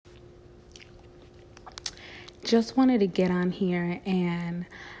just wanted to get on here and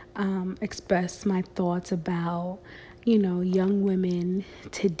express my thoughts about, young women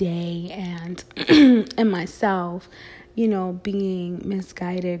today and and myself, being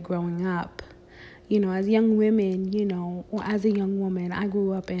misguided growing up. As young women, or as a young woman, I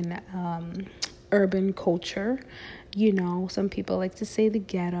grew up in urban culture. Some people like to say the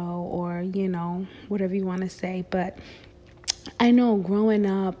ghetto or, whatever you want to say, but I know growing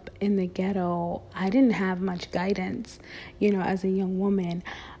up in the ghetto, I didn't have much guidance, as a young woman.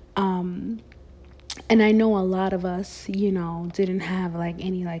 And I know a lot of us, didn't have like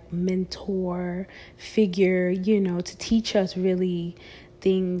any like mentor figure, to teach us really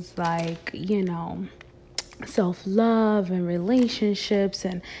things like, self-love and relationships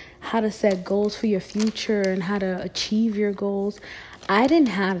and how to set goals for your future and how to achieve your goals. I didn't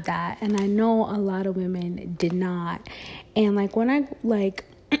have that, and I know a lot of women did not. And like when I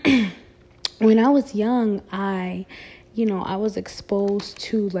was young, I was exposed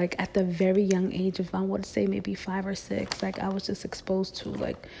to, like, at the very young age, if I would say maybe 5 or 6, like I was just exposed to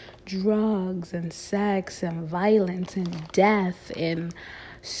like drugs and sex and violence and death and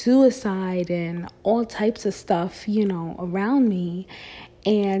suicide and all types of stuff, around me.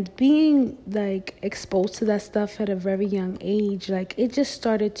 And being like exposed to that stuff at a very young age, like it just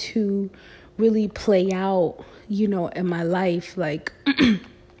started to really play out, in my life, like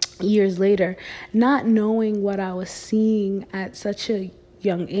years later, not knowing what I was seeing at such a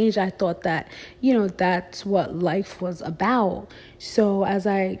young age. I thought that, that's what life was about. So as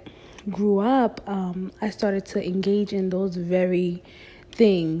I grew up, I started to engage in those very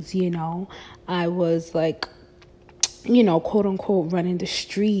things. I was like, quote unquote, running the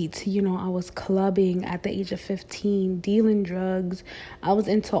streets. I was clubbing at the age of 15, dealing drugs. I was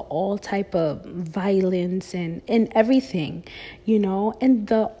into all type of violence and everything, and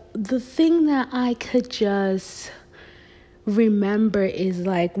the thing that I could just remember is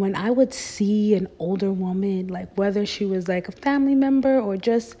like when I would see an older woman, like whether she was like a family member or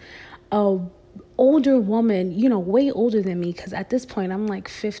just a older woman, way older than me, because at this point I'm like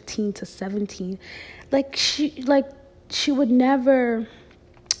 15 to 17, she would never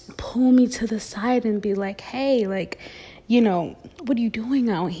pull me to the side and be like, hey, like, what are you doing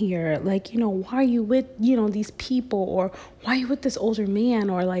out here? Like, why are you with, these people? Or why are you with this older man?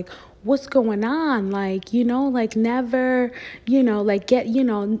 Or like, what's going on? Like, like never,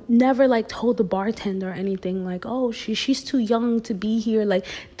 never like told the bartender or anything like, oh, she's too young to be here. Like,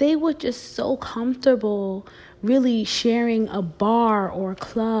 they were just so comfortable really sharing a bar or a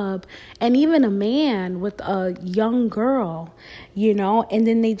club, and even a man with a young girl, and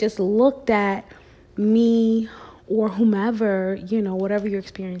then they just looked at me or whomever, whatever your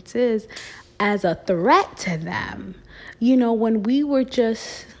experience is, as a threat to them, when we were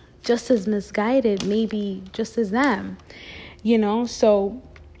just as misguided, maybe just as them, so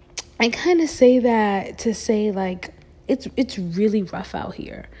I kind of say that to say, like, it's really rough out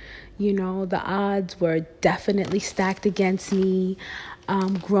here. The odds were definitely stacked against me.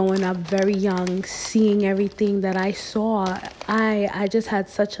 Growing up very young, seeing everything that I saw, I just had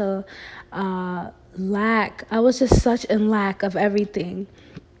such a lack. I was just such in lack of everything.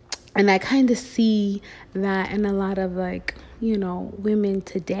 And I kind of see that in a lot of like, women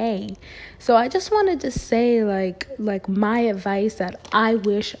today. So I just wanted to say like my advice that I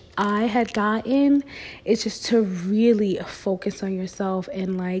wish I had gotten is just to really focus on yourself.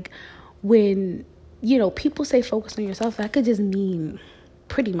 And like when, people say focus on yourself, that could just mean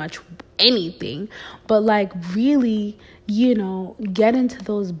pretty much anything. But like really, get into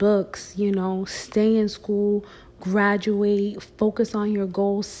those books, stay in school, graduate, focus on your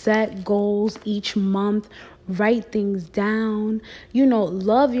goals, set goals each month, write things down,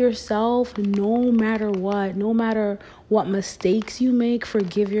 love yourself no matter what mistakes you make.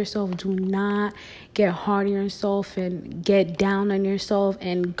 Forgive yourself. Do not get hard on yourself and get down on yourself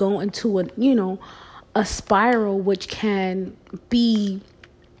and go into a spiral which can be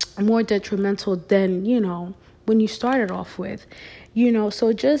more detrimental than, when you started off with,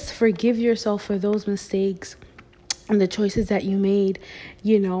 so just forgive yourself for those mistakes and the choices that you made.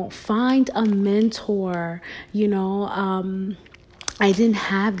 Find a mentor. I didn't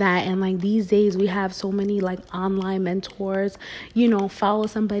have that, and like these days we have so many like online mentors. Follow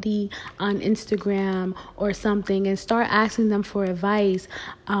somebody on Instagram or something and start asking them for advice.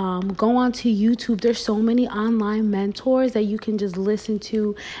 Go onto YouTube. There's so many online mentors that you can just listen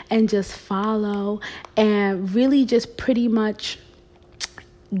to and just follow and really just pretty much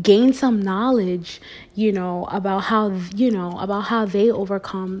gain some knowledge, about how they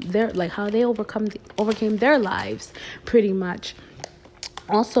overcame their lives, pretty much.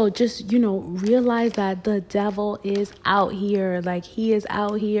 also just, realize that the devil is out here. Like, he is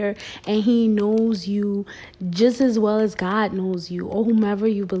out here, and he knows you just as well as God knows you, or whomever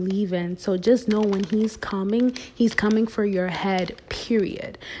you believe in. So just know, when he's coming for your head,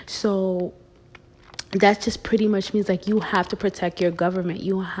 period. So that just pretty much means, like, you have to protect your government.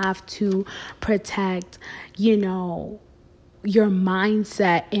 You have to protect, your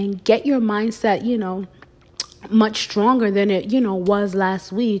mindset, and get your mindset, much stronger than it, was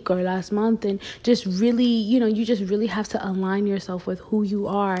last week or last month. And just really, you just really have to align yourself with who you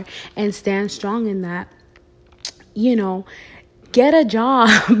are and stand strong in that. Get a job.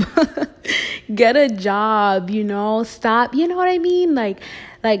 Get a job, stop, you know what I mean? Like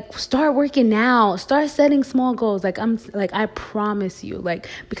start working now, start setting small goals. I promise you,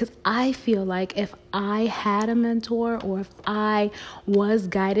 because I feel like if I had a mentor, or if I was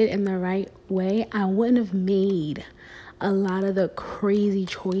guided in the right way, I wouldn't have made a lot of the crazy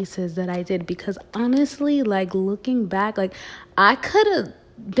choices that I did. Because honestly, looking back, I could have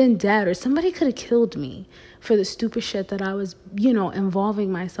been dead, or somebody could have killed me for the stupid shit that I was,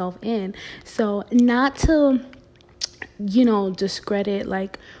 involving myself in. So not to, discredit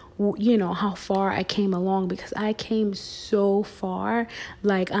how far I came along, because I came so far.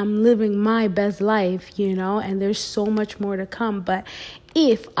 I'm living my best life, and there's so much more to come. But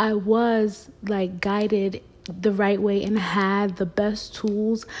if I was guided the right way and had the best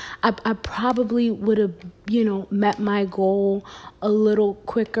tools, I probably would have, met my goal a little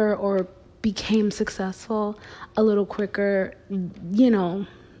quicker, or became successful a little quicker,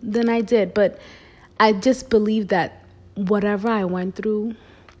 than I did. But I just believe that whatever I went through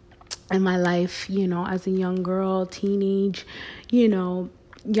in my life, as a young girl, teenage, young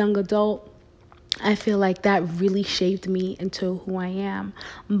adult, I feel like that really shaped me into who I am.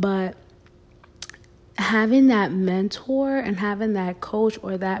 But having that mentor and having that coach,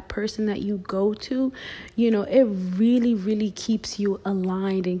 or that person that you go to, it really, really keeps you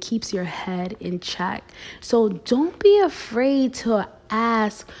aligned and keeps your head in check. So don't be afraid to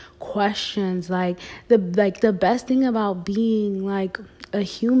ask questions. The best thing about being a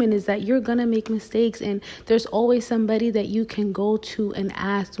human is that you're gonna make mistakes, and there's always somebody that you can go to and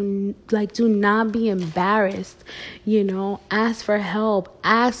ask. Do not be embarrassed. Ask for help.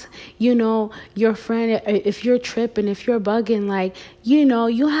 Ask, your friend, if you're tripping, if you're bugging.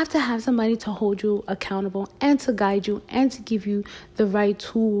 You have to have somebody to hold you accountable, and to guide you, and to give you the right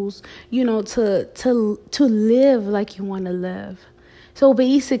tools, to live like you want to live. So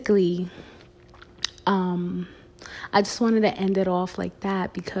basically, I just wanted to end it off like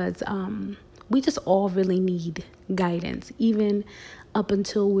that, because we just all really need guidance, even up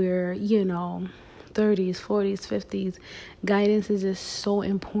until we're, 30s, 40s, 50s. Guidance is just so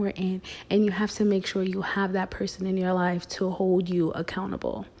important, and you have to make sure you have that person in your life to hold you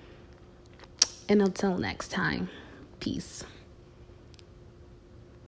accountable. And until next time, peace.